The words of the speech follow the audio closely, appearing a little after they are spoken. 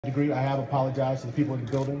Degree, I have apologized to the people in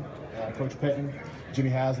the building, Coach Pettine, Jimmy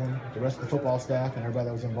Haslam, the rest of the football staff, and everybody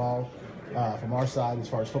that was involved from our side as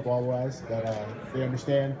far as football-wise, that they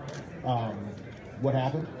understand what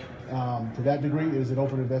happened. To that degree, it is an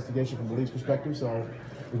open investigation from the league's perspective, so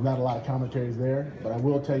there's not a lot of commentaries there. But I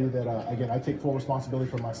will tell you that, again, I take full responsibility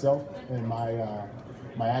for myself and my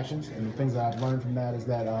actions, and the things that I've learned from that is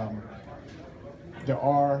that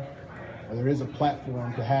there is a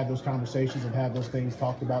platform to have those conversations and have those things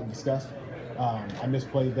talked about and discussed. I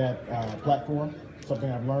misplayed that platform, something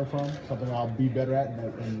I've learned from, something I'll be better at,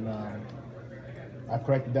 and I've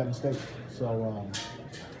corrected that mistake. So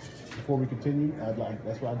before we continue,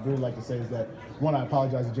 that's what I'd really like to say is that, one, I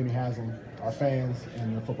apologize to Jimmy Haslam, our fans,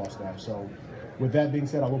 and the football staff. So with that being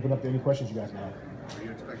said, I'll open up to any questions you guys may have. Are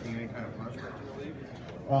you expecting any kind of punishment from the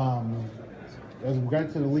league? As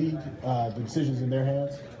regards to the league, the decision's in their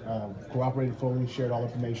hands. Cooperated fully, shared all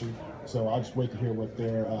information. So I'll just wait to hear what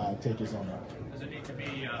their take is on that. Does it need to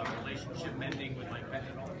be relationship mending with Pettine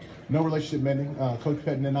at all? No relationship mending. Coach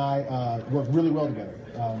Pettine and I work really well together.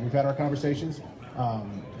 We've had our conversations.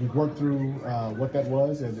 We've worked through what that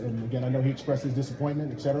was, and again, I know he expressed his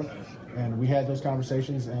disappointment, etc. And we had those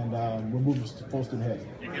conversations, and we're moving full steam ahead.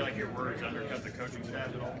 Do you feel like your words undercut the coaching staff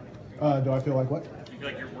at all? Do I feel like what? Do you feel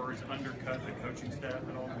like your words undercut the coaching staff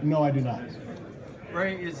at all? No, I do not.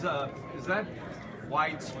 Ray, is that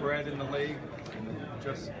widespread in the league?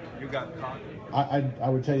 Just you got caught? I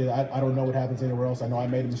would tell you that I don't know what happens anywhere else. I know I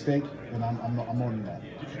made a mistake, and I'm owning that.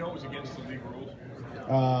 Did you know it was against the league rules?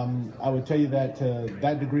 I would tell you that to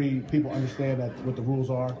that degree, people understand what the rules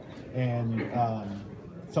are, and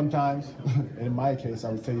sometimes, in my case,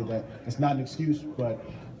 I would tell you that it's not an excuse, but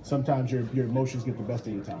sometimes your emotions get the best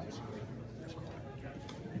of your times.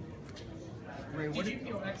 Ray, did you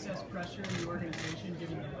feel excess pressure in the organization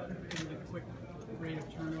given the quick rate of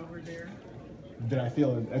turnover there? Did I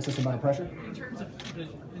feel an excess amount of pressure? In terms of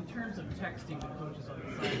texting the coaches on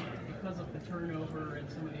the sideline, because of the turnover and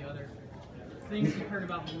some of the other things you've heard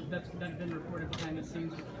about that's been reported behind the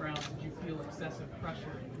scenes with the Browns, did you feel excessive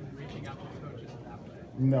pressure in reaching out to the coaches that way?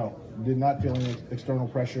 No, did not feel any external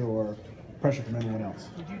pressure or pressure from anyone else.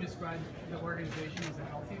 Would you describe the organization as a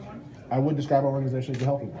healthy one? I would describe our organization as a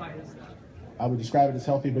healthy one. Why is that? I would describe it as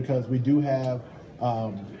healthy because we do have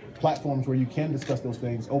platforms where you can discuss those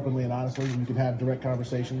things openly and honestly, and you can have direct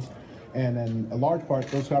conversations. And in a large part,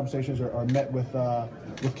 those conversations are met with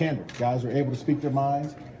candor. Guys are able to speak their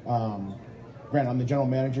minds. Granted, I'm the general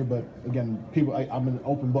manager, but again, I'm an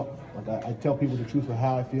open book. Like I tell people the truth of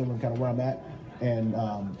how I feel and kind of where I'm at. And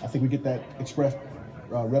I think we get that expressed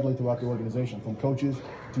readily throughout the organization, from coaches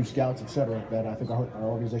to scouts, etc. That I think our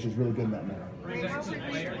organization is really good in that manner.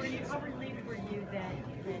 How relieved were you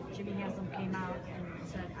that Jimmy Haslam came out and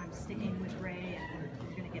said, I'm sticking with Ray and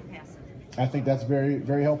we're going to get past it? I think that's very,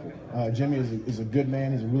 very helpful. Jimmy is a good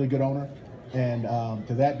man. He's a really good owner. And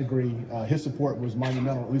to that degree, his support was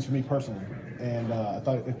monumental, at least for me personally. And I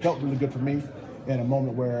thought it felt really good for me in a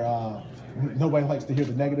moment where nobody likes to hear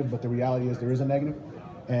the negative, but the reality is there is a negative.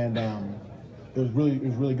 And it was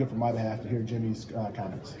really good for my behalf to hear Jimmy's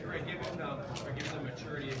comments. Right, given the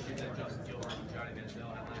maturity issue that Justin Gilbert and Johnny Manziel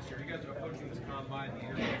had last year, you guys are approaching this combine, the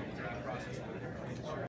interview process this year.